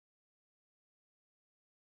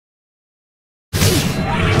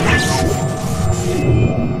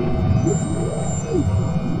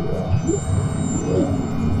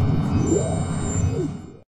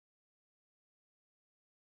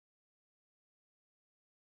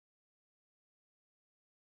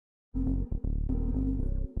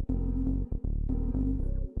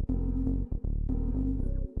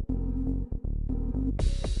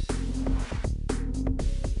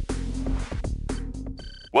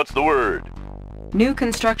What's the word? New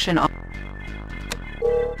construction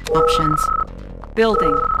options.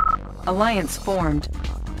 Building. Alliance formed.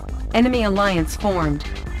 Enemy alliance formed.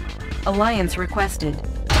 Alliance requested.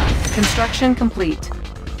 Construction complete.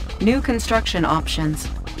 New construction options.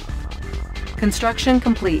 Construction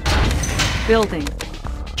complete. Building.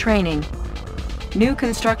 Training. New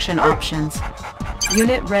construction options.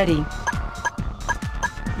 Unit ready.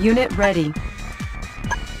 Unit ready.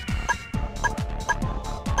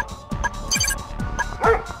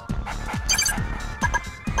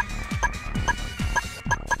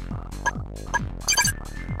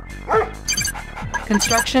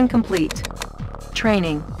 Construction complete.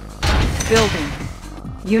 Training. Building.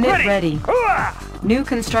 Unit ready. New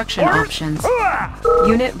construction options.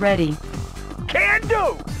 Unit ready. Can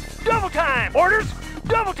do! Double time! Orders!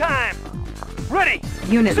 Double time! Ready!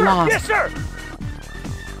 Unit sir. lost. Yes, sir!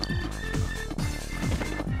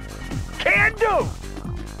 Can do!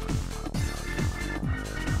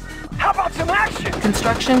 How about some action?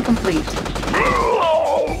 Construction complete.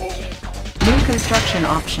 New construction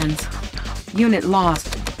options. Unit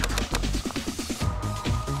lost.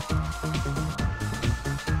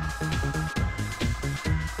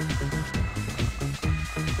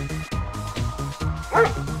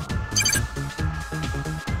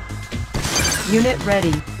 Unit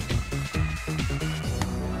ready.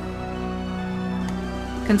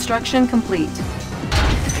 Construction complete.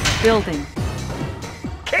 Building.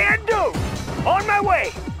 Can do! On my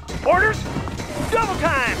way! Orders! Double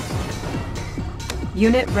time!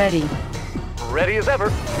 Unit ready. Ready as ever.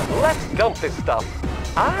 Let's dump this stuff.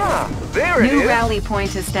 Ah, there it is! New rally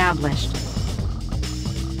point established.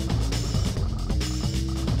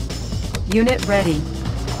 Unit ready.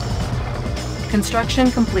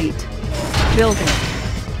 Construction complete. Building.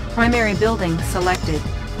 Primary building selected.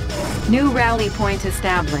 New rally point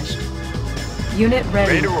established. Unit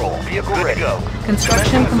ready. Ready to roll. Vehicle ready. To go.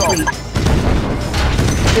 Construction Commencing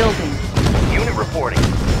complete. Building. Unit reporting.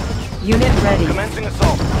 Unit ready. Commencing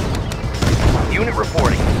assault. Unit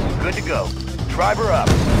reporting. Good to go. Driver up.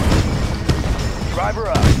 Driver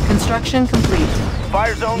up. Construction complete.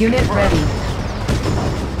 Fire zone Unit confirmed. ready.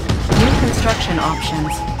 New construction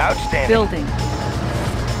options. Outstanding. Building.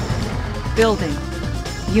 Building.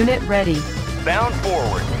 Unit ready. Bound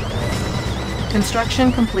forward.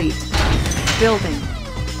 Construction complete. Building.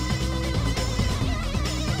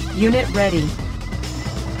 Unit ready.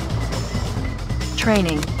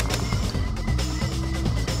 Training.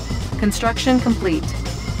 Construction complete.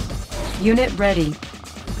 Unit ready.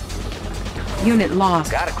 Unit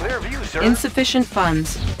lost. Got a clear view, sir. Insufficient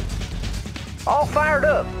funds. All fired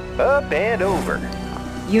up. Up and over.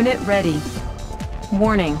 Unit ready.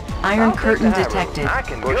 Warning. Iron I'll take curtain the high road. detected. I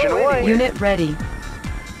can push it away. Unit ready.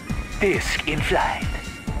 Disc in flight.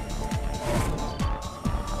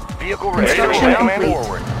 Vehicle ready. Construction Bound and complete.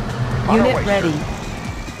 forward. On our Unit way, ready. sir.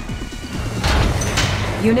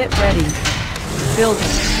 Unit ready.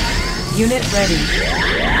 Building. Unit ready.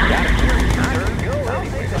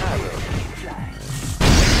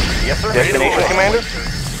 Yes, sir. Destination, Commander?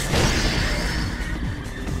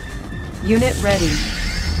 Unit ready.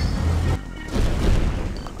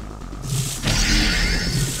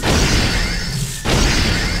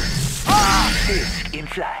 Disc in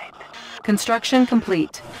flight. Construction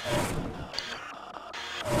complete.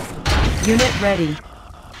 Unit ready.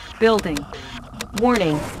 Building.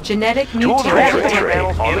 Warning. Genetic Tools mutation. ready.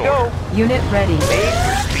 detected. On the go. Unit ready. Aim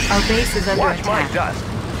for speed. Our base is under Watch my attack. dust.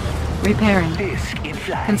 Repairing. Disc in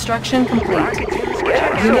flight. Construction complete. Rockets in the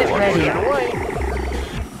sky. Unit So, ready. pushing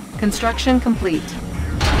away. Construction complete.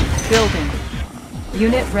 Building.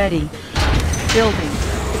 Unit ready. Building.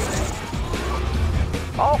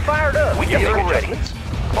 All fired up. With vehicle ready.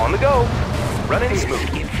 On the go. Running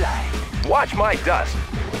smooth. In flight. Watch my dust.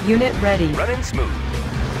 Unit ready. Running smooth.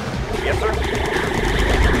 Yes, sir.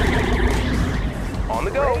 On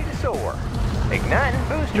the go. Ready to soar. Igniting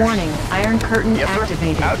boosters. Warning. Iron curtain Yes, sir.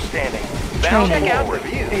 activated. Outstanding. Bound Training. check out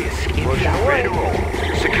review. Disc in flight. Ready to roll.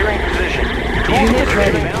 Securing position. Unit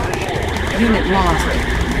ready. Position. Unit lost.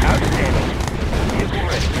 Outstanding. Vehicle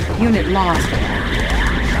ready. Unit lost.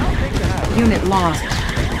 I'll take the highway. Unit lost.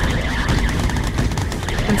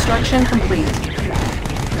 Construction complete.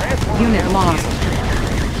 Unit lost.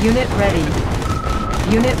 Unit ready.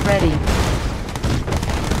 Unit ready.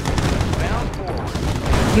 Bound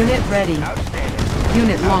forward. Unit ready. Outstanding.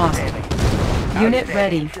 Unit lost. Outstanding. Unit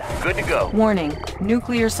ready. Good to go. Warning.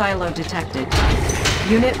 Nuclear silo detected.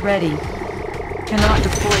 Unit ready. Cannot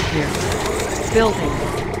deploy here. Building.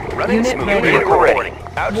 Running Unit smooth. ready. Vehicle ready. Warning.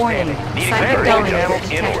 Outstanding. Needing Psychic conversion dominator channels in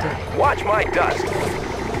detected. order. Watch my dust.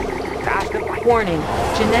 Fast and light. Warning.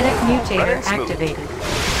 Genetic mutator Running smooth. activated.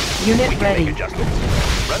 We Unit can ready. make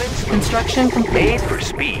adjustments. Running smooth. Construction complete. Made for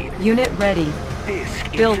speed. Unit ready.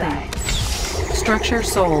 Disc Building. Structure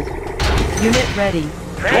sold. Unit ready.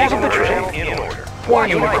 Tools of the trade in order.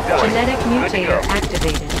 Warning. Watch my dust. Genetic Good to mutator go.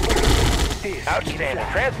 activated. Outstanding.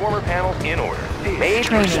 Transformer panels in order. Made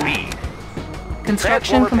for Training. speed.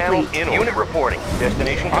 Construction Transformer panels complete. in order. Unit reporting.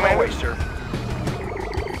 Destination commander. Sir.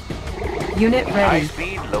 Unit High ready.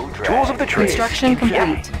 speed, low drag. Tools of the trade. Construction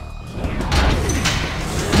complete.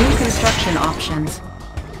 New construction options.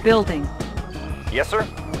 Building. Yes, sir.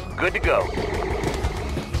 Good to go.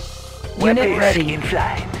 Unit Weapons ready. in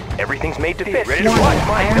flight. Everything's made to fit. Ready to Warning. watch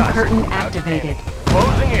my Iron dust. curtain activated.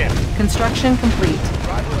 Closing in. Construction complete.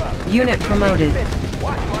 Driver up. Unit promoted.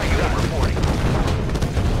 Watch my dust. Reporting.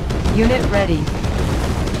 Unit ready.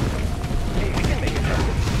 Hey, we can make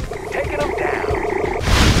adjustments. Taking them down.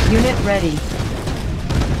 Unit ready.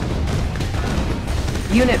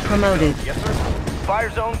 Unit promoted. Yes, sir. Fire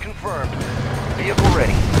zone confirmed. Vehicle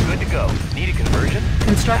ready. Good to go. Need a conversion?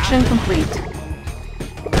 Construction complete.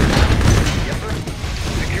 Yes, sir.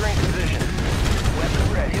 Securing position.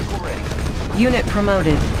 Weapon ready. Vehicle ready. Unit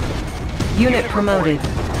promoted. Unit promoted.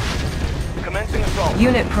 Commencing assault.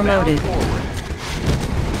 Unit promoted. Bound forward.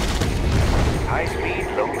 High speed,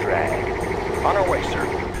 low drag. On our way, sir.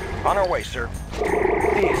 On our way, sir.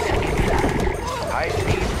 This is high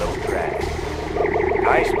speed, low drag.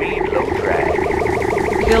 High speed, low drag.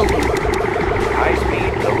 Building. High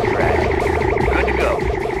speed, low drag. Good to go.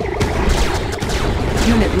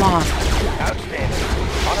 Unit lost. Outstanding.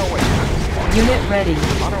 On our way, sir. Unit ready.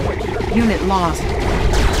 On our way, sir. Unit lost.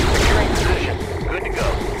 Securing position. Good to go.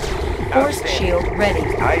 Force Outstanding. shield ready.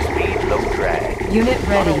 High speed, low drag. Unit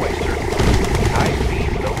On our ready. way, sir. High speed,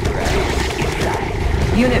 low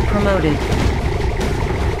drag. Unit promoted.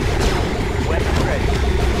 Weapon ready.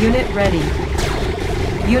 Unit ready.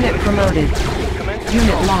 Unit promoted. Commencing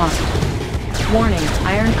Unit assault. lost. Warning.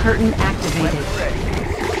 Iron curtain activated. Weapon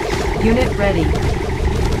ready. Unit ready.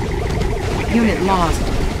 Unit lost.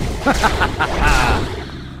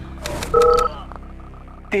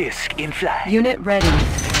 Disc in flight. Unit ready.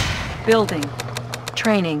 Building.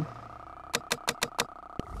 Training.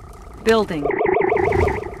 Building.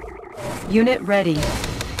 Unit ready.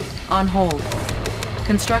 On hold.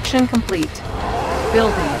 Construction complete.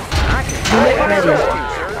 Building. Unit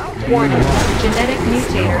ready. Warning. Genetic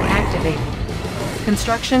mutator activated.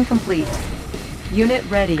 Construction complete. Unit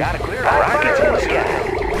ready. Got a clear rockets in the sky.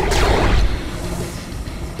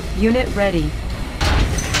 Unit ready.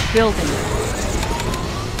 Building.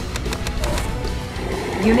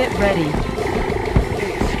 Unit ready.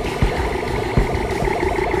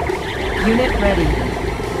 Unit ready.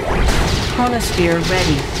 Chronosphere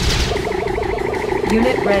ready.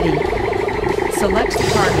 Unit ready. Select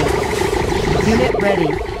target. Unit ready.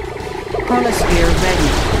 Chronosphere ready.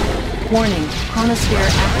 Warning. Chronosphere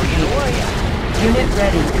activated. Unit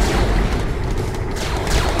ready.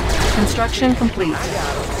 Construction complete.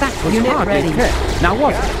 That was Unit hardly ready. fair. Now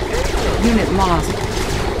was it? Unit lost.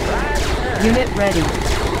 Unit ready.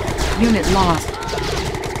 Unit lost.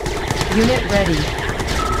 Unit ready.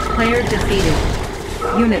 Player defeated.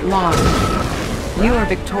 Unit lost. You are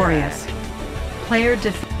victorious. Player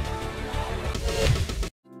defeated.